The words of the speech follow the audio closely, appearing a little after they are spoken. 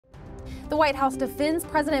The White House defends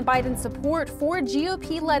President Biden's support for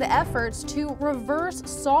GOP-led efforts to reverse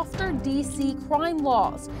softer D.C. crime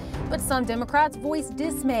laws. But some Democrats voice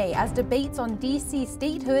dismay as debates on D.C.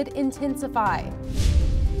 statehood intensify.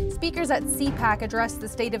 Speakers at CPAC addressed the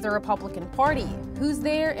state of the Republican Party, who's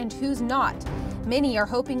there and who's not. Many are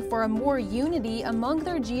hoping for a more unity among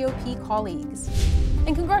their GOP colleagues.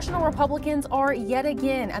 And Congressional Republicans are yet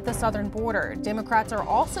again at the southern border. Democrats are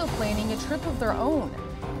also planning a trip of their own,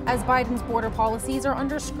 as Biden's border policies are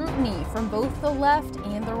under scrutiny from both the left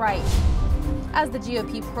and the right. As the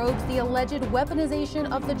GOP probes the alleged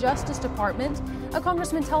weaponization of the Justice Department, a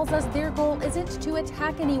congressman tells us their goal isn't to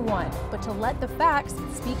attack anyone, but to let the facts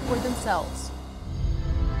speak for themselves.